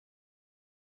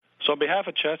So on behalf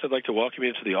of CHEST, I'd like to welcome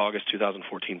you to the August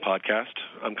 2014 podcast.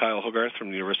 I'm Kyle Hogarth from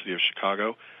the University of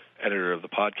Chicago, editor of the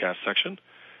podcast section.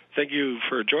 Thank you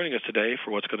for joining us today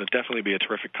for what's going to definitely be a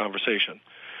terrific conversation.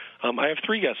 I have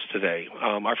three guests today.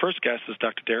 Our first guest is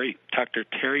Dr.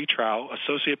 Terry Trow,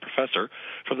 Associate Professor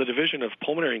from the Division of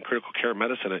Pulmonary and Critical Care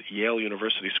Medicine at Yale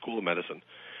University School of Medicine.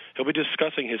 He'll be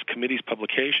discussing his committee's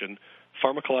publication,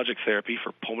 Pharmacologic Therapy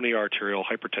for Pulmonary Arterial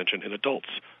Hypertension in Adults,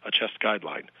 a CHEST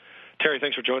guideline. Terry,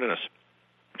 thanks for joining us.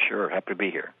 Sure, happy to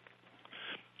be here.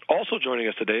 Also joining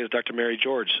us today is Dr. Mary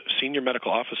George, Senior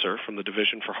Medical Officer from the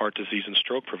Division for Heart Disease and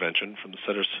Stroke Prevention from the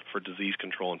Centers for Disease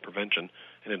Control and Prevention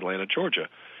in Atlanta, Georgia.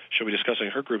 She'll be discussing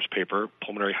her group's paper,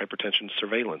 Pulmonary Hypertension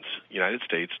Surveillance, United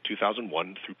States,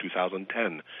 2001 through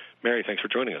 2010. Mary, thanks for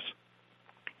joining us.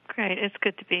 Great. It's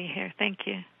good to be here. Thank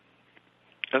you.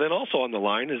 And then also on the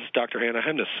line is Dr. Anna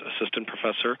Hemnes, Assistant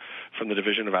Professor from the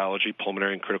Division of Allergy,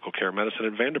 Pulmonary and Critical Care Medicine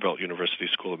at Vanderbilt University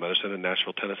School of Medicine in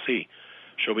Nashville, Tennessee.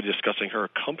 She'll be discussing her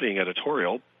accompanying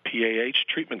editorial, PAH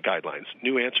Treatment Guidelines,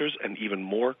 New Answers and Even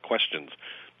More Questions.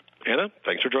 Anna,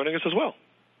 thanks for joining us as well.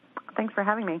 Thanks for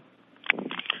having me.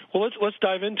 Well, let's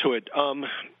dive into it.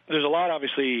 There's a lot,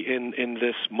 obviously, in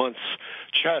this month's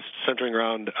CHEST centering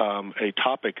around a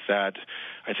topic that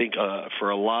I think for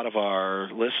a lot of our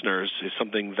listeners is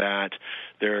something that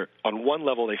they're, on one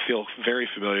level, they feel very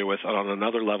familiar with, and on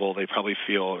another level, they probably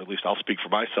feel, at least I'll speak for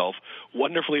myself,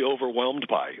 wonderfully overwhelmed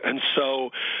by. And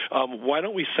so why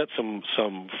don't we set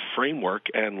some framework,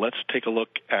 and let's take a look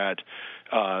at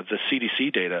the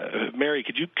CDC data. Mary,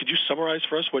 could you summarize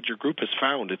for us what your group has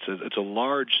found? It's a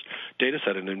large data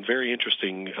set and very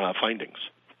interesting findings.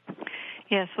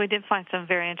 Yes, we did find some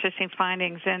very interesting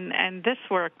findings, and this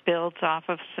work builds off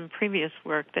of some previous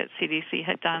work that CDC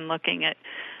had done looking at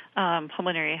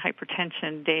pulmonary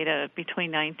hypertension data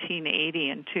between 1980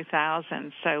 and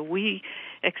 2000. So we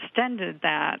extended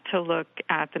that to look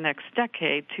at the next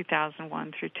decade,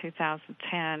 2001 through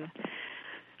 2010,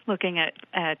 looking at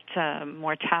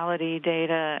mortality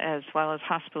data as well as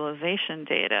hospitalization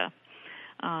data.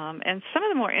 And some of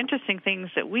the more interesting things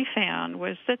that we found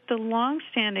was that the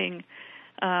longstanding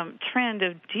trend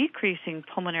of decreasing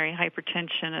pulmonary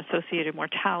hypertension associated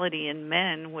mortality in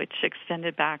men, which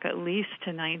extended back at least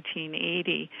to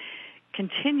 1980,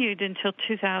 continued until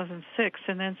 2006.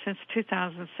 And then since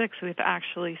 2006, we've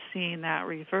actually seen that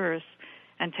reverse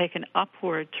and take an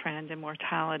upward trend in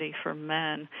mortality for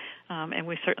men. And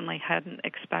we certainly hadn't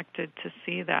expected to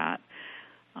see that.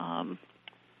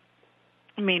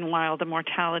 Meanwhile, the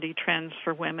mortality trends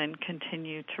for women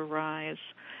continue to rise.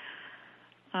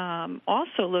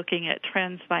 Also looking at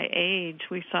trends by age,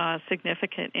 we saw a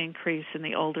significant increase in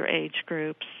the older age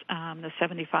groups, the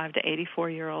 75 to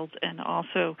 84-year-olds, and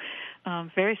also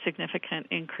very significant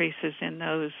increases in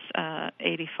those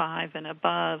 85 and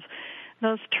above.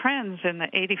 Those trends in the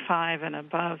 85 and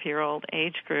above-year-old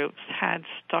age groups had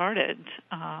started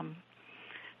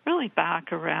really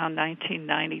back around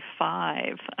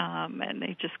 1995, and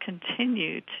they just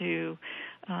continue to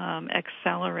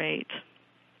accelerate.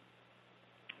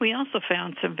 We also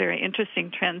found some very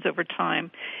interesting trends over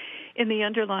time in the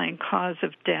underlying cause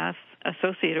of death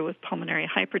associated with pulmonary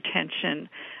hypertension,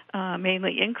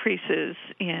 mainly increases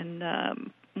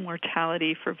in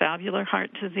mortality for valvular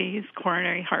heart disease,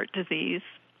 coronary heart disease,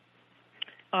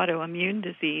 autoimmune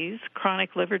disease,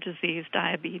 chronic liver disease,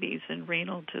 diabetes, and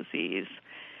renal disease.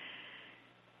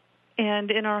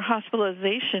 And in our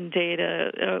hospitalization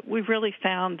data, we really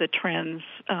found the trends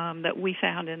that we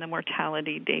found in the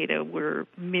mortality data were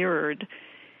mirrored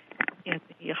in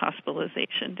the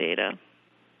hospitalization data.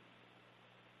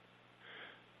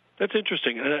 That's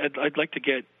interesting. I'd like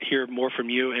to hear more from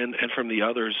you and from the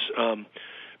others,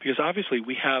 because obviously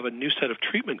we have a new set of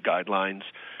treatment guidelines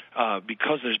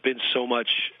because there's been so much,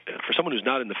 for someone who's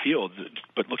not in the field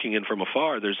but looking in from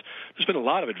afar, there's been a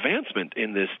lot of advancement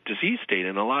in this disease state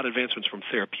and a lot of advancements from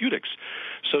therapeutics.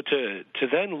 So to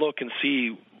then look and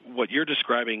see what you're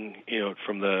describing,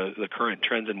 from the current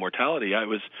trends in mortality,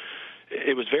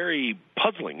 it was very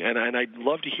puzzling, and I'd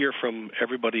love to hear from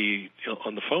everybody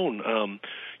on the phone,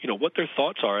 what their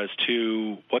thoughts are as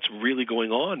to what's really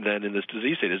going on then in this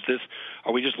disease state.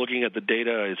 Are we just looking at the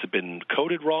data? Has it been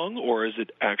coded wrong, or is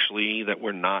it actually that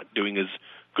we're not doing as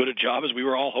good a job as we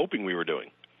were all hoping we were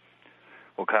doing?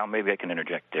 Well, Kyle, maybe I can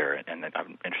interject there, and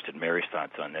I'm interested in Mary's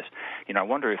thoughts on this. I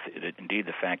wonder if indeed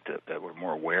the fact that we're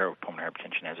more aware of pulmonary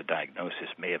hypertension as a diagnosis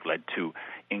may have led to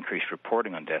increased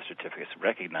reporting on death certificates,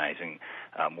 recognizing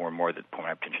more and more that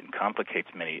pulmonary hypertension complicates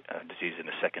many diseases in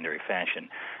a secondary fashion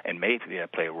and may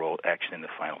play a role actually in the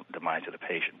final demise of the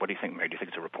patient. What do you think, Mary? Do you think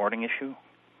it's a reporting issue?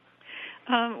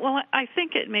 Well, I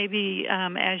think it may be,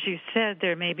 as you said,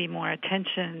 there may be more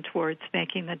attention towards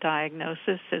making the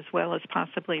diagnosis as well as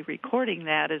possibly recording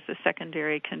that as a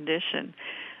secondary condition.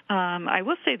 I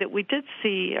will say that we did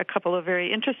see a couple of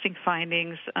very interesting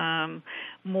findings,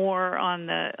 more on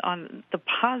the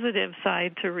positive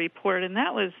side to report, and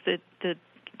that was the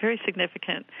very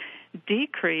significant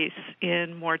decrease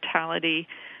in mortality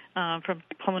from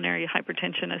pulmonary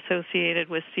hypertension associated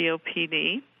with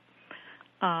COPD.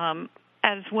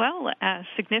 As well as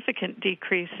significant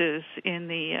decreases in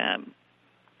the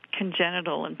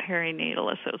congenital and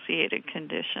perinatal associated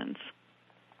conditions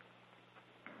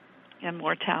and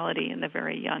mortality in the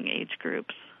very young age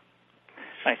groups.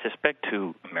 I suspect,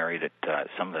 too, Mary, that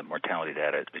some of the mortality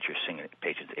data that you're seeing in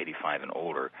patients 85 and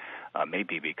older may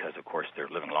be because, of course, they're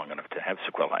living long enough to have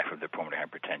sequelae from their pulmonary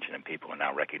hypertension, and people are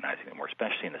now recognizing it more,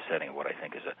 especially in the setting of what I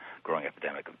think is a growing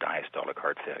epidemic of diastolic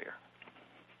heart failure.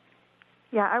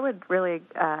 Yeah, I would really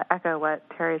echo what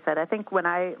Terry said. I think when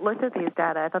I looked at these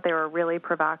data, I thought they were really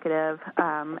provocative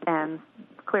and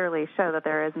clearly show that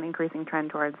there is an increasing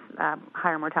trend towards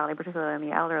higher mortality, particularly in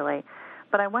the elderly.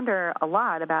 But I wonder a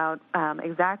lot about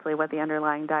exactly what the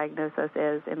underlying diagnosis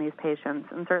is in these patients.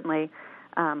 And certainly,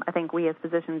 I think we as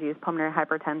physicians use pulmonary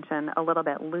hypertension a little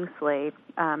bit loosely.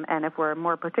 And if we're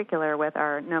more particular with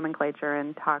our nomenclature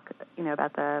and talk,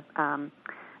 about the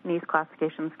NICE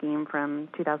classification scheme from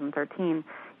 2013,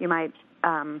 you might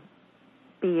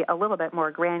be a little bit more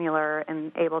granular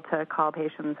and able to call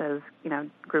patients as,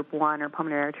 group 1 or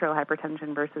pulmonary arterial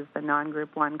hypertension versus the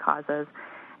non-group 1 causes.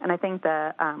 And I think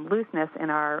the looseness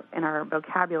in our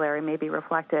vocabulary may be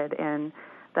reflected in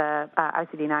the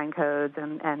ICD-9 codes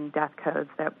and death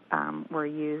codes that were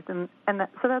used. So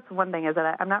that's one thing, is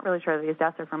that I'm not really sure that these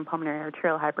deaths are from pulmonary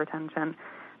arterial hypertension.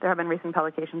 There have been recent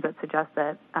publications that suggest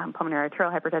that pulmonary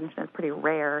arterial hypertension is pretty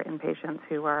rare in patients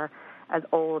who are as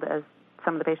old as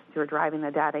some of the patients who are driving the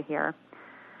data here.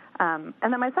 And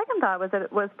then my second thought was that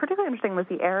it was particularly interesting was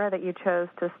the era that you chose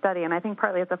to study, and I think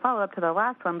partly it's a follow-up to the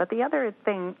last one, but the other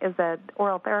thing is that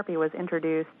oral therapy was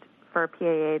introduced for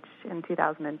PAH in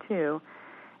 2002,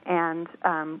 and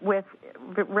with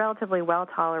relatively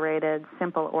well-tolerated,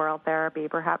 simple oral therapy,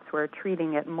 perhaps we're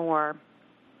treating it more.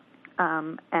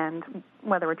 And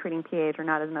whether we're treating PAH or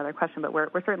not is another question, but we're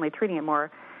certainly treating it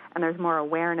more, and there's more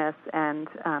awareness and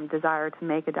desire to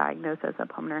make a diagnosis of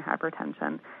pulmonary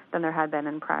hypertension than there had been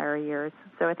in prior years.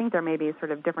 So I think there may be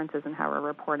sort of differences in how we're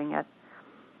reporting it.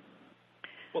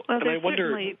 Well, and I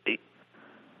wonder. Go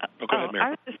ahead, Mary. I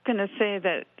was just going to say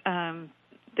that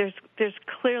there's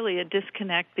clearly a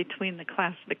disconnect between the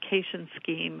classification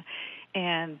scheme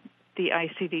and the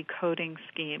ICD coding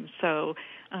scheme. So,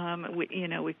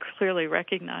 we clearly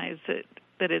recognize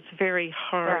that it's very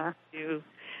hard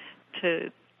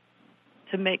to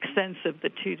make sense of the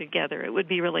two together. It would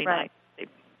be really nice if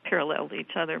they paralleled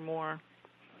each other more.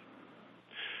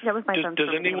 That was my sense. Does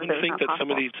anyone think that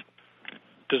some of these?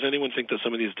 Does anyone think that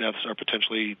some of these deaths are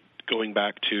potentially going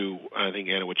back to, I think,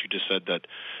 Anna, what you just said, that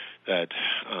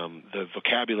the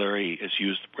vocabulary is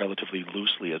used relatively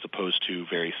loosely as opposed to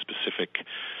very specific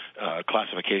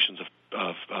classifications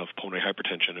of pulmonary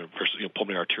hypertension versus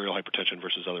pulmonary arterial hypertension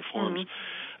versus other forms. Mm-hmm.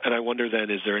 And I wonder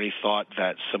then, is there any thought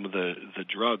that some of the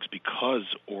drugs, because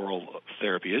oral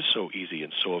therapy is so easy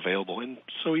and so available and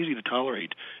so easy to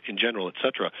tolerate in general, et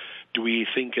cetera, do we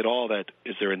think at all that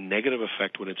is there a negative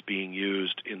effect when it's being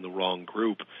used in the wrong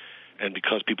group? And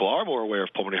because people are more aware of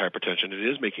pulmonary hypertension, it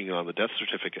is making it on the death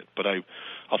certificate. But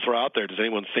I'll throw out there, does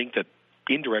anyone think that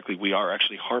indirectly we are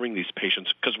actually harming these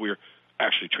patients because we're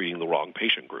actually treating the wrong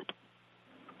patient group?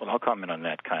 Well, I'll comment on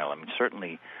that, Kyle. I mean,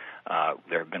 certainly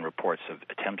there have been reports of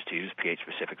attempts to use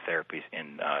pH-specific therapies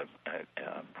in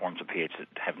forms of pH that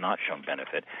have not shown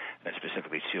benefit,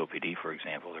 specifically COPD, for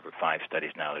example. There were 5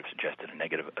 studies now that have suggested a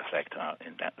negative effect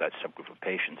in that subgroup of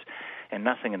patients, and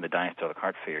nothing in the diastolic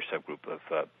heart failure subgroup of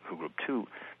WHO Group 2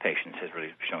 patients has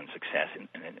really shown success, and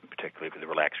particularly for the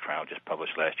RELAX trial just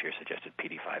published last year suggested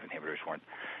PD-5 inhibitors weren't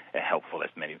helpful as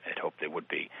many had hoped they would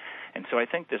be. And so I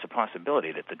think there's a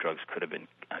possibility that the drugs could have been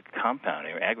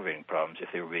compounding or aggravating problems if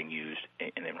they were being used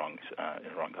in the wrong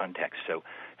context. So,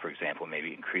 for example,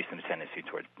 maybe increasing the tendency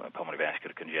towards pulmonary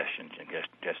vascular congestion and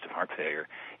congestive heart failure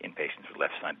in patients with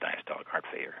left-side diastolic heart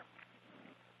failure.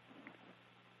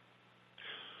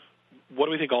 What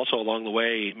do we think also along the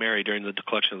way, Mary, during the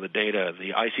collection of the data,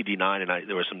 the ICD-9, and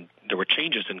there were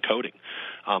changes in coding.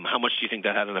 How much do you think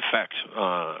that had an effect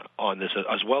on this,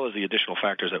 as well as the additional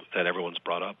factors that everyone's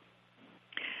brought up?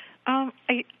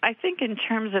 I think in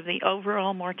terms of the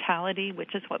overall mortality,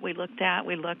 which is what we looked at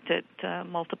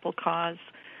multiple cause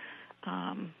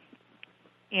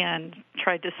and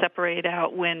tried to separate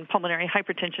out when pulmonary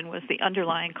hypertension was the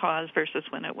underlying cause versus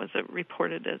when it was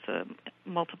reported as a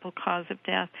multiple cause of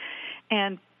death.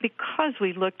 And because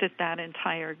we looked at that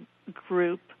entire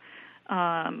group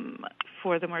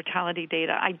for the mortality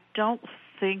data, I don't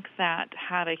think that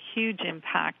had a huge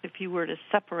impact. If you were to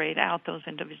separate out those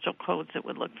individual codes, it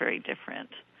would look very different.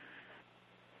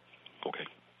 Okay.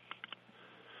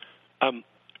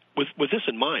 With this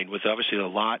in mind, with obviously a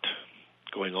lot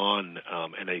going on,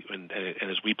 and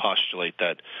as we postulate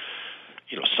that,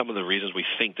 some of the reasons we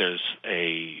think there's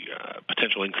a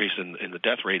potential increase in the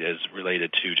death rate is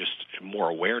related to just more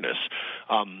awareness.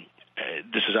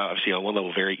 This is obviously on one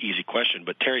level a very easy question,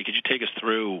 but Terry, could you take us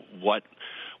through what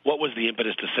was the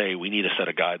impetus to say we need a set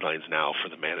of guidelines now for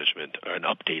the management, or an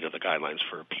update of the guidelines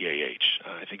for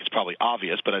PAH? I think it's probably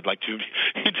obvious, but I'd like to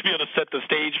be able to set the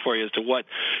stage for you as to what,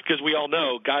 because we all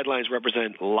know guidelines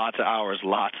represent lots of hours,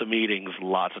 lots of meetings,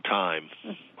 lots of time.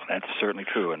 Well, that's certainly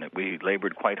true, and we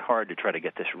labored quite hard to try to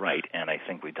get this right, and I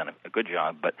think we've done a good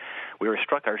job, but we were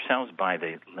struck ourselves by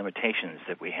the limitations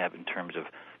that we have in terms of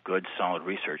good, solid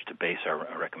research to base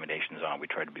our recommendations on. We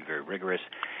try to be very rigorous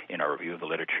in our review of the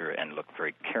literature and look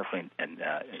very carefully and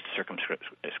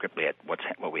circumscriptly at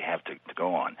what we have to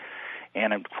go on.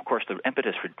 And, of course, the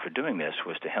impetus for doing this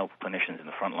was to help clinicians in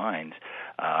the front lines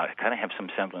kind of have some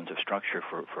semblance of structure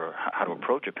for how to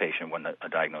approach a patient when a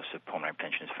diagnosis of pulmonary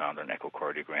hypertension is found on an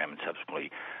echocardiogram and subsequently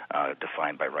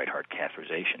defined by right heart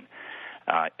catheterization.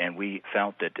 And we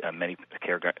felt that many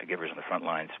caregivers on the front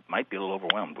lines might be a little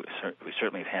overwhelmed. We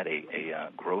certainly have had a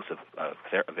growth of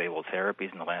available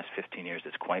therapies in the last 15 years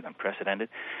that's quite unprecedented,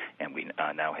 and we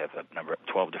now have a number of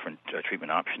 12 different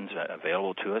treatment options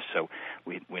available to us. So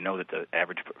we know that the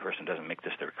average person doesn't make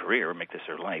this their career or make this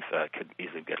their life, could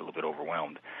easily get a little bit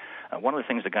overwhelmed. One of the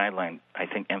things the guideline, I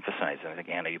think, emphasizes, and I think,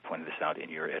 Anna, you pointed this out in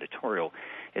your editorial,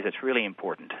 is it's really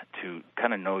important to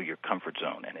kind of know your comfort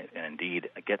zone and indeed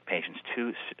get patients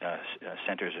to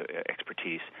centers of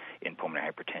expertise in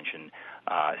pulmonary hypertension,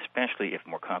 especially if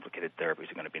more complicated therapies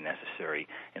are going to be necessary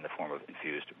in the form of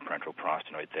infused parenteral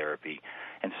prostanoid therapy,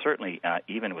 and certainly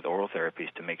even with oral therapies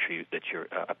to make sure that you're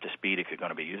up to speed if you're going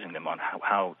to be using them on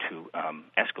how to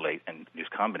escalate and use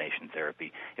combination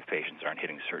therapy if patients aren't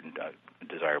hitting certain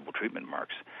desirable treatment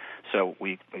marks. So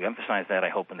we emphasize that, I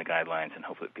hope, in the guidelines, and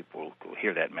hopefully people will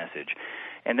hear that message.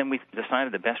 And then we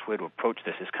decided the best way to approach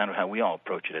this is kind of how we all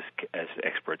approach it as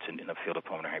experts in the field of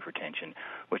pulmonary hypertension,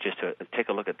 which is to take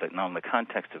a look at not only the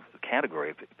context of the category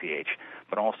of PH,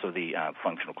 but also the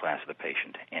functional class of the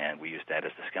patient. And we use that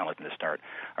as the skeleton to start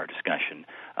our discussion,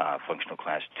 functional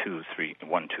class 1,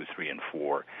 2, 3, and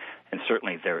 4. And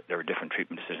certainly there are different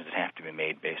treatment decisions that have to be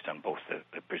made based on both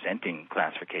the presenting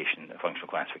classification, the functional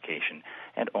classification,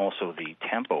 and also the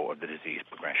tempo of the disease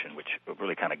progression, which will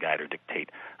really kind of guide or dictate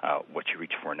what you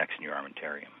reach for next in your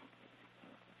armamentarium.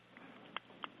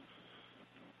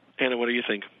 Anna, what do you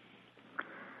think?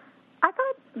 I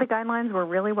thought the guidelines were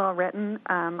really well written.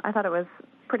 I thought it was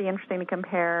pretty interesting to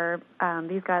compare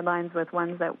these guidelines with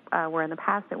ones that were in the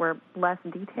past that were less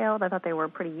detailed. I thought they were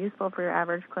pretty useful for your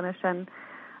average clinician.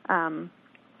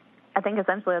 I think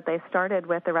essentially that they started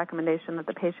with the recommendation that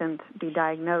the patient be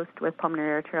diagnosed with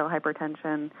pulmonary arterial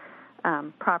hypertension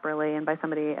properly and by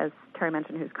somebody, as Terry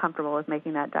mentioned, who's comfortable with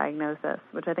making that diagnosis,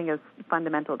 which I think is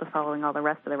fundamental to following all the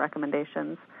rest of the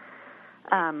recommendations.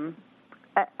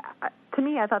 To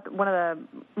me, I thought one of the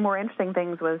more interesting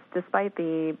things was, despite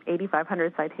the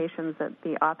 8,500 citations that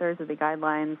the authors of the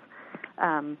guidelines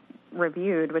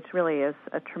reviewed, which really is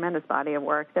a tremendous body of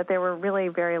work, that there were really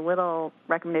very little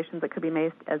recommendations that could be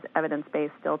made as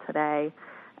evidence-based still today,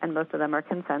 and most of them are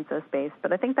consensus-based.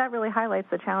 But I think that really highlights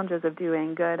the challenges of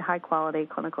doing good, high-quality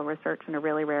clinical research in a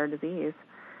really rare disease.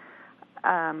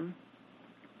 And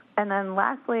then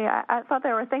lastly, I thought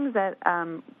there were things that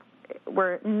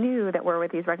were new that were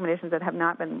with these recommendations that have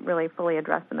not been really fully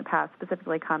addressed in the past,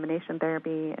 specifically combination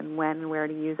therapy and when and where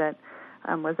to use it.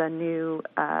 Was a new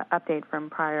update from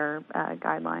prior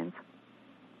guidelines.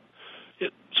 Yeah,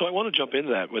 so I want to jump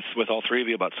into that with all three of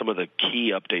you about some of the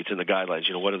key updates in the guidelines.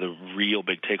 What are the real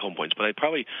big take-home points? But I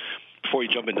probably, before we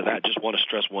jump into that, just want to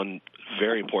stress one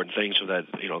very important thing so that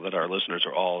that our listeners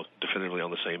are all definitively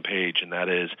on the same page, and that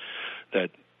is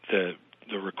that the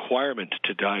requirement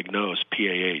to diagnose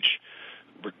PAH,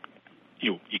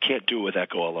 you can't do it with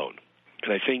echo alone.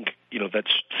 And I think that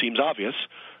seems obvious.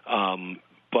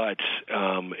 But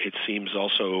it seems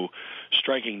also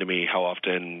striking to me how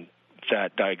often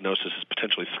that diagnosis is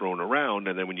potentially thrown around,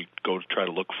 and then when you go to try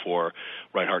to look for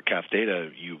right heart cath data,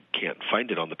 you can't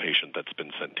find it on the patient that's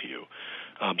been sent to you.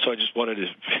 So I just wanted to,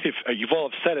 if you've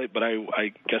all said it, but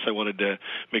I guess I wanted to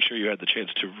make sure you had the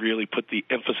chance to really put the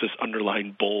emphasis,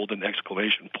 underline, bold, and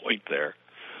exclamation point there.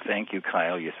 Thank you,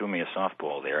 Kyle. You threw me a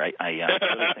softball there. I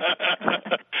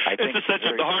think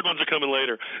the hard ones are coming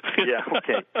later. Yeah,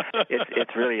 okay.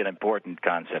 It's really an important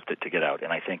concept to get out,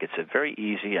 and I think it's a very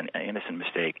easy and innocent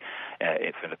mistake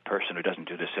for the person who doesn't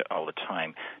do this all the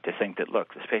time to think that,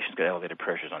 look, this patient's got elevated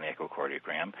pressures on the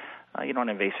echocardiogram. An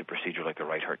invasive procedure like a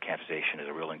right heart catheterization is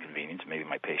a real inconvenience. Maybe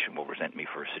my patient will resent me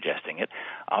for suggesting it.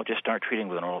 I'll just start treating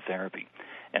with an oral therapy.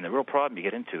 And the real problem you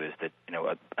get into is that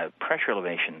a pressure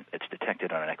elevation that's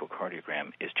detected on an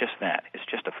echocardiogram is just that. It's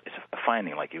a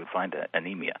finding like you would find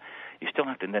anemia. You still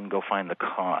have to then go find the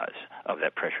cause of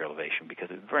that pressure elevation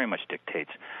because it very much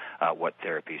dictates what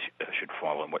therapies should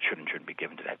follow and what should and shouldn't be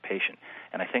given to that patient.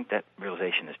 And I think that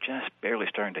realization is just barely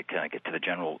starting to kind of get to the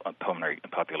general pulmonary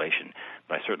population.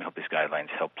 But I certainly hope these guidelines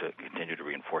help to continue to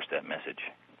reinforce that message.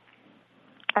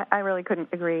 I really couldn't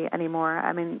agree anymore.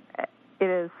 I mean, it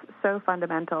is so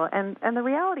fundamental. And the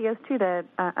reality is, too, that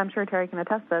I'm sure Terry can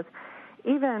attest to this,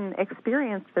 even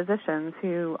experienced physicians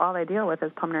who all they deal with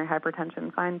is pulmonary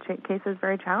hypertension find cases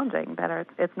very challenging, that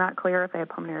it's not clear if they have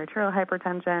pulmonary arterial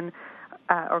hypertension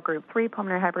or group 3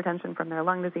 pulmonary hypertension from their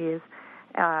lung disease,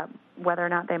 whether or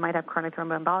not they might have chronic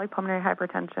thromboembolic pulmonary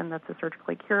hypertension, that's a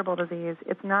surgically curable disease.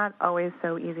 It's not always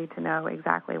so easy to know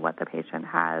exactly what the patient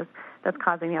has that's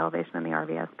causing the elevation in the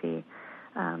RVSP.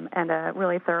 And a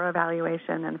really thorough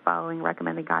evaluation and following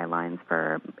recommended guidelines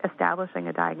for establishing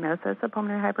a diagnosis of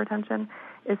pulmonary hypertension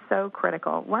is so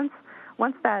critical. Once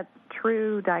that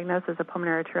true diagnosis of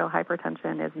pulmonary arterial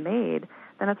hypertension is made,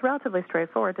 then it's relatively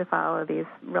straightforward to follow these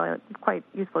really quite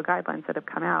useful guidelines that have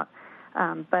come out.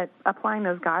 But applying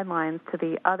those guidelines to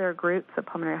the other groups of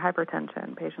pulmonary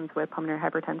hypertension, patients with pulmonary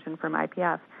hypertension from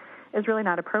IPF, is really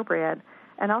not appropriate,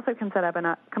 and also can set up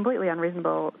a completely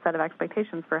unreasonable set of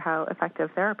expectations for how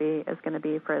effective therapy is going to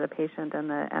be for the patient and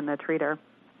the treater.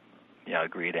 Yeah,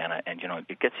 agreed, Anna. And,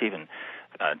 it gets even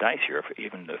dicier,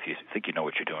 even if you think you know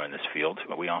what you're doing in this field.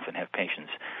 We often have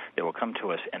patients that will come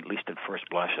to us, and at least at first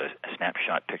blush, a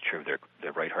snapshot picture of their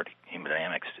right heart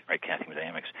hemodynamics, right cath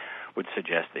hemodynamics, would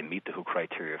suggest they meet the WHO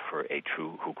criteria for a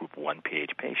true WHO Group 1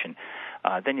 PH patient.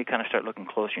 Then you kind of start looking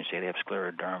closer and say they have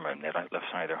scleroderma, and the left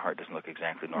side of their heart doesn't look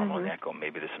exactly normal in the echo.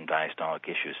 Maybe there's some diastolic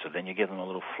issues. So then you give them a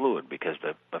little fluid because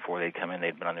before they come in,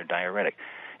 they'd been on their diuretic.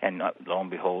 And lo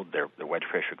and behold, their wedge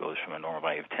pressure goes from a normal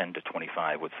value of 10 to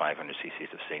 25 with 500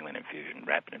 cc's of saline infusion,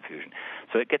 rapid infusion.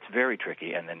 So it gets very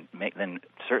tricky, and then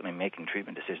certainly making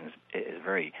treatment decisions is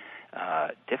very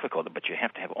difficult, but you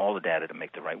have to have all the data to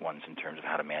make the right ones in terms of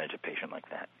how to manage a patient like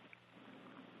that.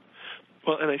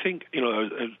 Well, and I think,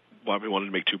 Bobby wanted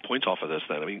to make 2 points off of this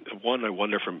then. I mean, one, I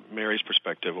wonder from Mary's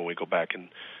perspective, when we go back and,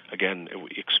 again,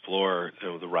 we explore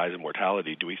the rise in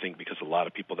mortality, do we think because a lot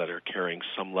of people that are carrying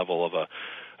some level of a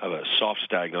soft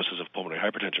diagnosis of pulmonary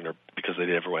hypertension are because they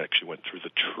never actually went through the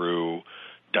true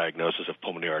diagnosis of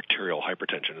pulmonary arterial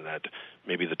hypertension, and that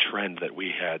maybe the trend that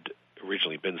we had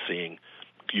originally been seeing,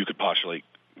 you could actually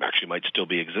might still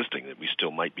be existing, that we still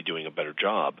might be doing a better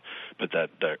job, but that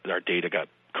our data got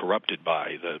corrupted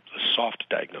by the soft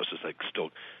diagnosis that still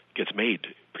gets made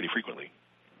pretty frequently.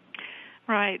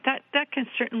 Right. That can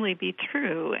certainly be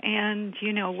true. And,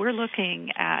 we're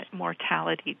looking at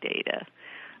mortality data.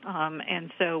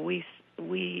 And so we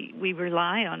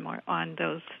rely on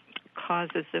those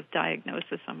causes of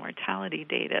diagnosis on mortality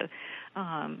data.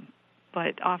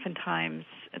 But oftentimes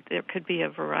there could be a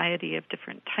variety of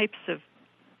different types of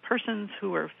persons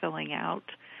who are filling out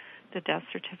the death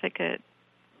certificate.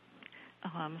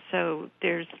 So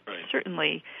there's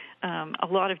certainly a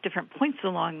lot of different points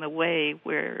along the way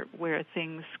where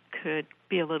things could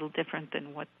be a little different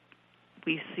than what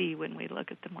we see when we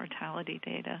look at the mortality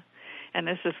data. And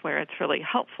this is where it's really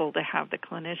helpful to have the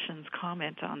clinicians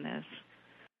comment on this.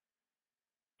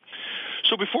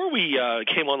 So before we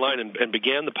came online and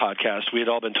began the podcast, we had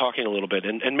all been talking a little bit.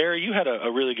 And Mary, you had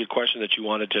a really good question that you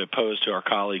wanted to pose to our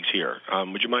colleagues here.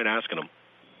 Would you mind asking them?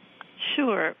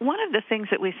 Sure. One of the things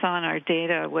that we saw in our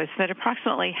data was that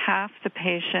approximately half the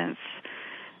patients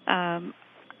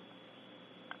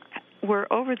were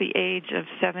over the age of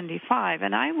 75,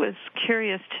 and I was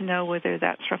curious to know whether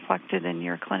that's reflected in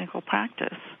your clinical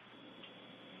practice.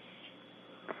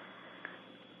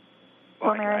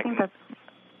 Well, Mary, I think that's...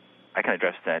 I can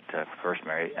address that first,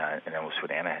 Mary, and then we'll see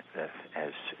what Anna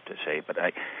has to say. But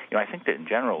I think that in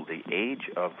general, the age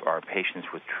of our patients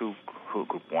with true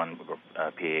Group 1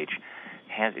 PH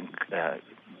has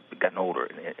gotten older,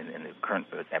 and the current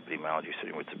epidemiology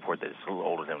study would support that it's a little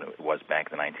older than it was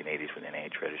back in the 1980s when the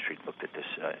NIH registry looked at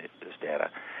this data.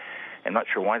 I'm not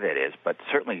sure why that is, but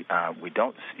certainly we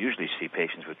don't usually see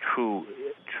patients with true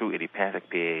idiopathic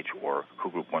PAH or WHO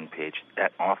Group 1 PAH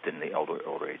that often in the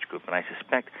older age group. And I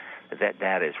suspect that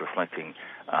data is reflecting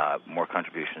more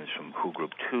contributions from WHO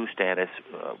Group 2 status,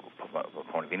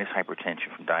 pulmonary venous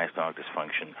hypertension from diastolic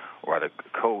dysfunction, or other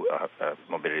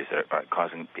comorbidities that are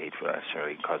causing PAH without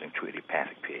necessarily causing true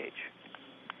idiopathic PAH.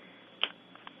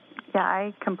 Yeah,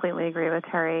 I completely agree with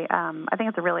Terry. I think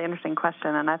it's a really interesting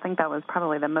question, and I think that was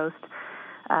probably the most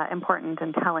important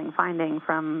and telling finding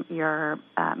from your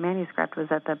manuscript was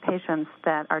that the patients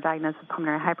that are diagnosed with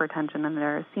pulmonary hypertension and that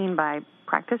are seen by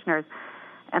practitioners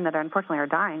and that unfortunately are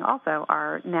dying also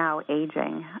are now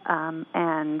aging.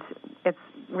 And it's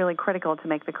really critical to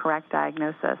make the correct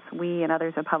diagnosis. We and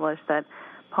others have published that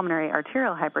pulmonary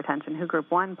arterial hypertension, WHO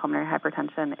Group 1 pulmonary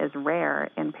hypertension, is rare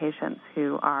in patients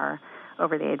who are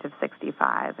over the age of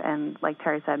 65. And like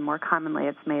Terry said, more commonly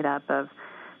it's made up of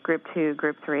Group 2,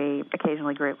 Group 3,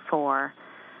 occasionally Group 4,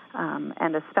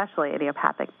 and especially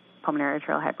idiopathic pulmonary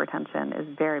arterial hypertension is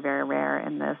very, very rare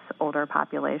in this older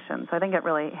population. So I think it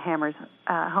really hammers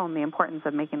home the importance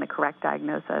of making the correct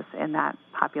diagnosis in that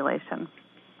population.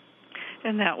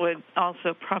 And that would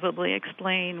also probably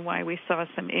explain why we saw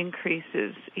some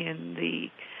increases in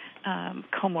the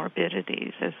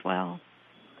comorbidities as well.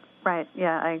 Right.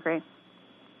 Yeah, I agree.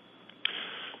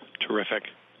 Terrific.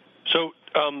 So,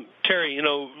 Terry,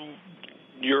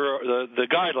 the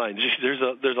guidelines.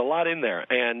 There's a lot in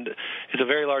there, and it's a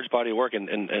very large body of work. And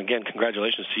again,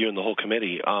 congratulations to you and the whole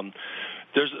committee.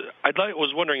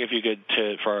 Was wondering if you could,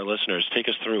 for our listeners, take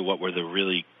us through what were the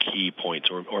really key points,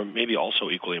 or maybe also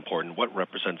equally important, what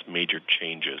represents major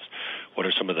changes? What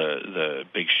are some of the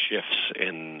big shifts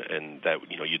in that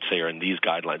you'd say are in these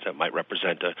guidelines that might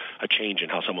represent a change in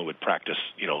how someone would practice,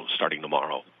 starting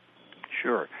tomorrow?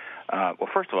 Sure. Well,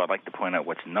 first of all, I'd like to point out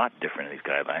what's not different in these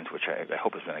guidelines, which I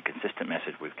hope has been a consistent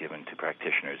message we've given to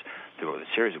practitioners through the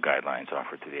series of guidelines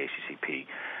offered through the ACCP,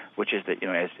 which is that,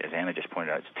 as Anna just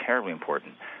pointed out, it's terribly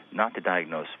important not to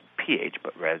diagnose PH,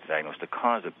 but rather to diagnose the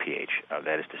cause of PH.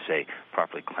 That is to say,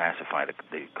 properly classify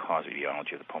the cause or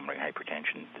etiology of the pulmonary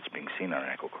hypertension that's being seen on an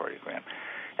echocardiogram.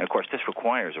 And, of course, this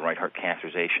requires a right heart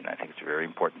catheterization. I think it's very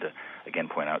important to, again,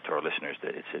 point out to our listeners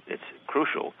that it's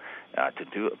crucial to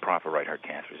do a proper right heart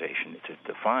catheterization to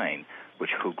define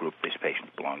which WHO group these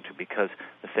patients belong to, because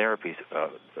the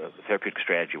therapeutic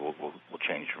strategy will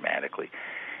change dramatically.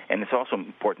 And it's also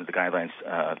important the guidelines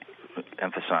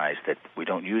emphasize that we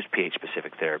don't use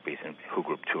pH-specific therapies in WHO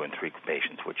Group 2 and 3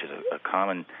 patients, which is a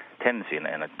common tendency and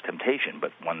a temptation,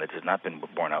 but one that has not been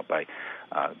borne out by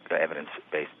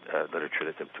evidence-based literature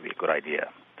that to be a good idea.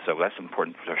 So that's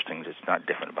important for those things. It's not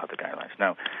different about the guidelines.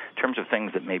 Now, in terms of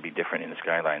things that may be different in these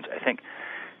guidelines, I think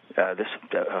this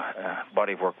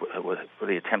body of work was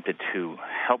really attempted to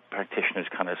help practitioners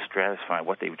kind of stratify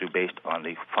what they would do based on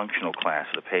the functional class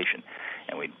of the patient.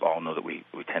 And we all know that we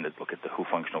tend to look at the WHO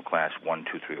functional class 1,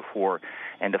 2, 3, or 4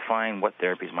 and define what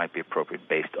therapies might be appropriate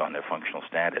based on their functional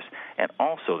status. And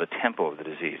also the tempo of the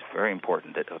disease. Very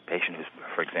important that a patient who's,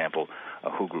 for example, a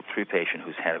WHO Group 3 patient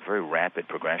who's had a very rapid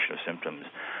progression of symptoms,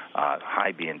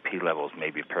 high BNP levels,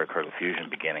 maybe pericardial effusion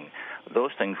beginning,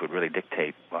 those things would really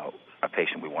dictate a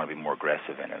patient we want to be more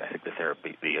aggressive in, and I think the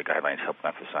guidelines help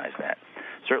emphasize that.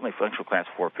 Certainly, functional class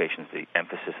 4 patients, the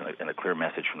emphasis and a clear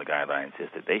message from the guidelines is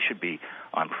that they should be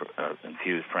on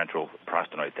infused parenteral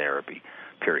prostanoid therapy,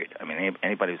 period. I mean,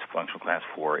 anybody who's functional class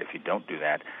 4, if you don't do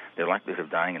that, their likelihood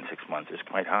of dying in 6 months is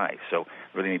quite high. So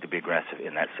really need to be aggressive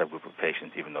in that subgroup of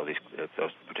patients, even though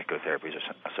those particular therapies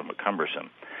are somewhat cumbersome.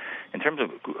 In terms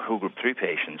of WHO Group 3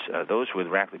 patients, those with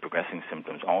rapidly progressing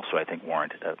symptoms also, I think,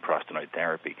 warrant prostanoid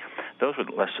therapy. Those with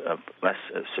less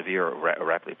severe or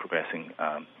rapidly progressing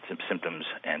symptoms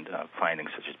and findings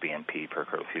such as BNP,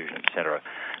 pericardial effusion, etc.,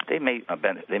 they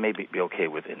may be okay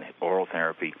with oral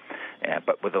therapy,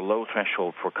 but with a low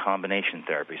threshold for combination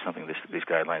therapy, something these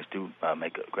guidelines do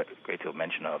make a great deal of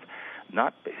mention of.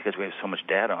 Not because we have so much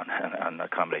data on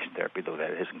combination therapy, though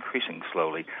that is increasing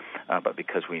slowly, but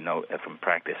because we know from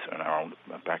practice and our own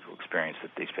practical experience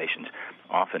that these patients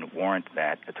often warrant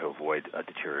that to avoid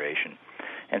deterioration.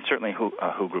 And certainly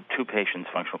WHO Group 2 patients,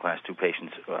 functional class 2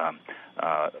 patients,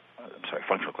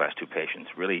 functional class 2 patients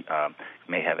really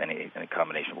may have any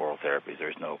combination of oral therapies.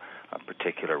 There's no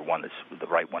particular one that's the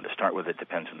right one to start with. It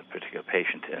depends on the particular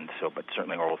patient, but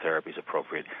certainly oral therapy is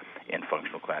appropriate in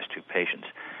functional class 2 patients.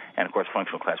 And, of course,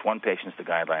 functional class 1 patients, the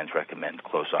guidelines recommend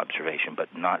close observation, but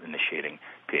not initiating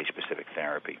pH-specific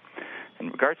therapy. In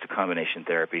regards to combination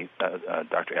therapy,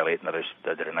 Dr. Elliott and others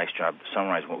did a nice job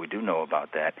summarizing what we do know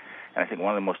about that. And I think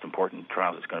one of the most important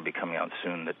trials that's going to be coming out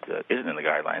soon that isn't in the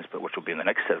guidelines, but which will be in the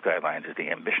next set of guidelines, is the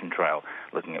AMBITION trial,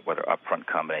 looking at whether upfront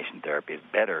combination therapy is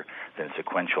better than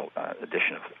sequential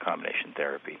addition of combination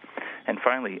therapy. And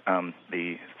finally,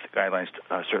 the guidelines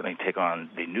certainly take on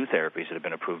the new therapies that have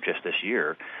been approved just this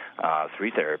year,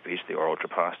 3 therapies, the oral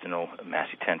treprostinil,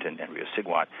 macitentan, and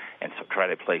riociguat, and so try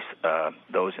to place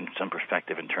those in some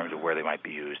perspective in terms of where they might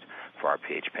be used for our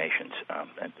PH patients,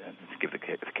 and give the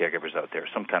caregivers out there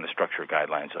some kind of structured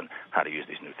guidelines on how to use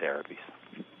these new therapies.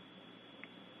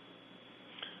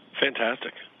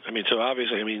 Fantastic. I mean, so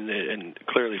obviously, I mean, and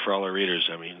clearly for all our readers,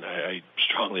 I mean, I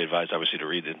strongly advise, obviously, to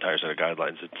read the entire set of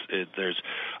guidelines. There's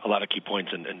a lot of key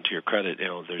points, and to your credit, you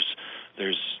know,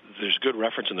 there's good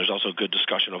reference, and there's also good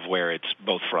discussion of where it's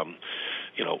both from,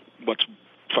 you know, what's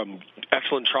from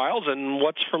excellent trials and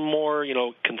what's from more, you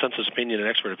know, consensus opinion and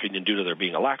expert opinion due to there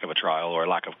being a lack of a trial or a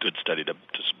lack of good study to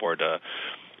support a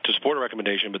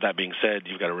recommendation. But that being said,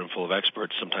 you've got a room full of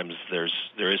experts. Sometimes there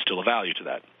is still a value to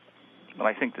that. Well,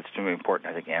 I think that's really important.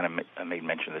 I think Anna made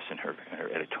mention of this in her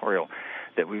editorial,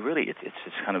 that we really, it's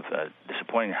kind of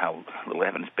disappointing how little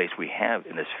evidence base we have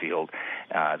in this field,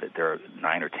 that there are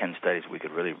 9 or 10 studies we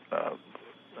could really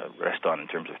rest on in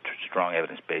terms of strong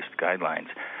evidence-based guidelines.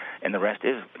 And the rest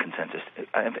is consensus.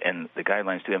 And the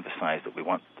guidelines do emphasize that we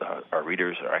want our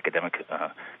readers, our academic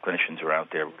clinicians who are out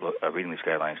there reading these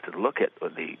guidelines to look at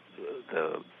the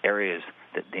areas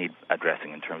that need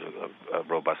addressing in terms of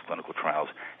robust clinical trials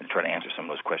and try to answer some of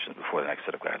those questions before the next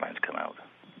set of guidelines come out.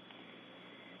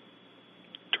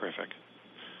 Terrific.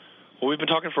 Well, we've been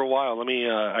talking for a while. Let me.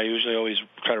 I usually always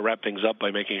try to wrap things up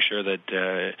by making sure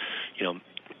that you know,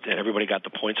 that everybody got the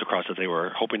points across that they were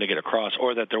hoping to get across,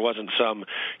 or that there wasn't some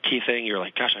key thing you're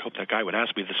like, gosh, I hope that guy would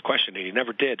ask me this question, and he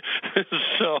never did.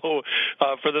 So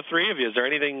for the three of you, is there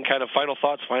anything kind of final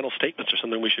thoughts, final statements, or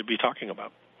something we should be talking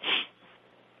about?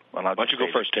 Well, why don't you go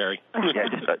first, Terry? Yeah,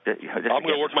 I'm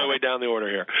going to work my way down the order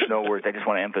here. No worries. I just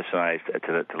want to emphasize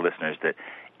to the listeners that,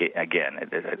 again,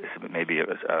 this may be a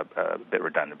bit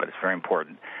redundant, but it's very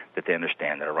important that they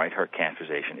understand that a right heart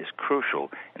catheterization is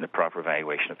crucial in the proper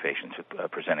evaluation of patients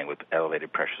presenting with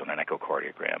elevated pressures on an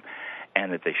echocardiogram,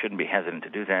 and that they shouldn't be hesitant to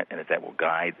do that, and that will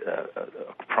guide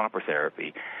a proper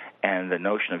therapy. And the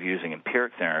notion of using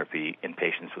empiric therapy in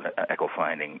patients with echo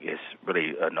finding is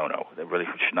really a no-no. That really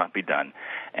should not be done,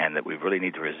 and that we really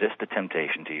need to resist the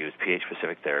temptation to use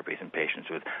pH-specific therapies in patients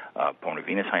with pulmonary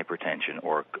venous hypertension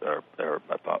or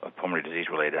pulmonary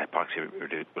disease-related,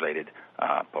 hypoxia-related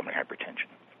pulmonary hypertension.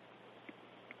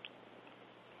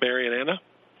 Mary and Anna?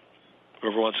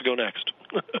 Whoever wants to go next.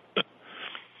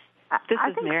 This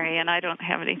is Mary, and I don't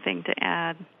have anything to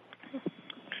add.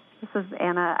 This is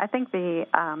Anna. I think the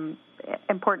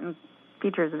important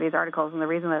features of these articles and the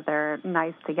reason that they're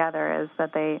nice together is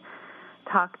that the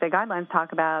guidelines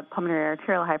talk about pulmonary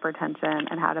arterial hypertension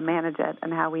and how to manage it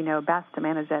and how we know best to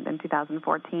manage it in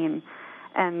 2014.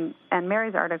 And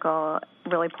Mary's article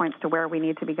really points to where we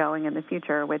need to be going in the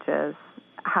future, which is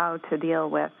how to deal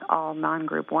with all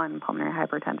non-group 1 pulmonary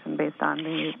hypertension based on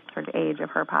the sort of age of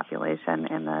her population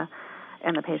and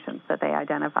the patients that they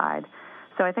identified.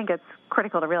 So I think it's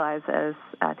critical to realize, as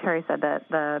Terry said,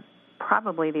 that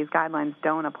probably these guidelines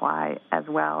don't apply as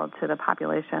well to the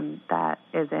population that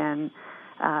is in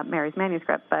Mary's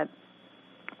manuscript, but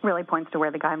really points to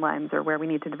where the guidelines or where we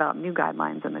need to develop new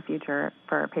guidelines in the future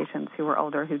for patients who are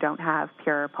older who don't have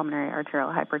pure pulmonary arterial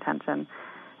hypertension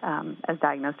as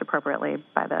diagnosed appropriately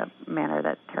by the manner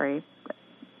that Terry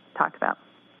talked about.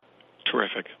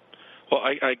 Terrific. Well,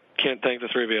 I can't thank the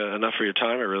three of you enough for your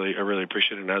time. I really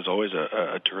appreciate it, and as always,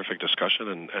 a terrific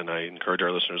discussion. And I encourage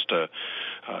our listeners to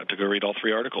go read all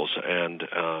 3 articles. And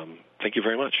thank you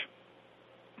very much.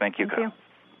 Thank you, Kyle.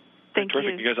 Thank you.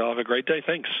 Terrific. You guys all have a great day.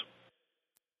 Thanks.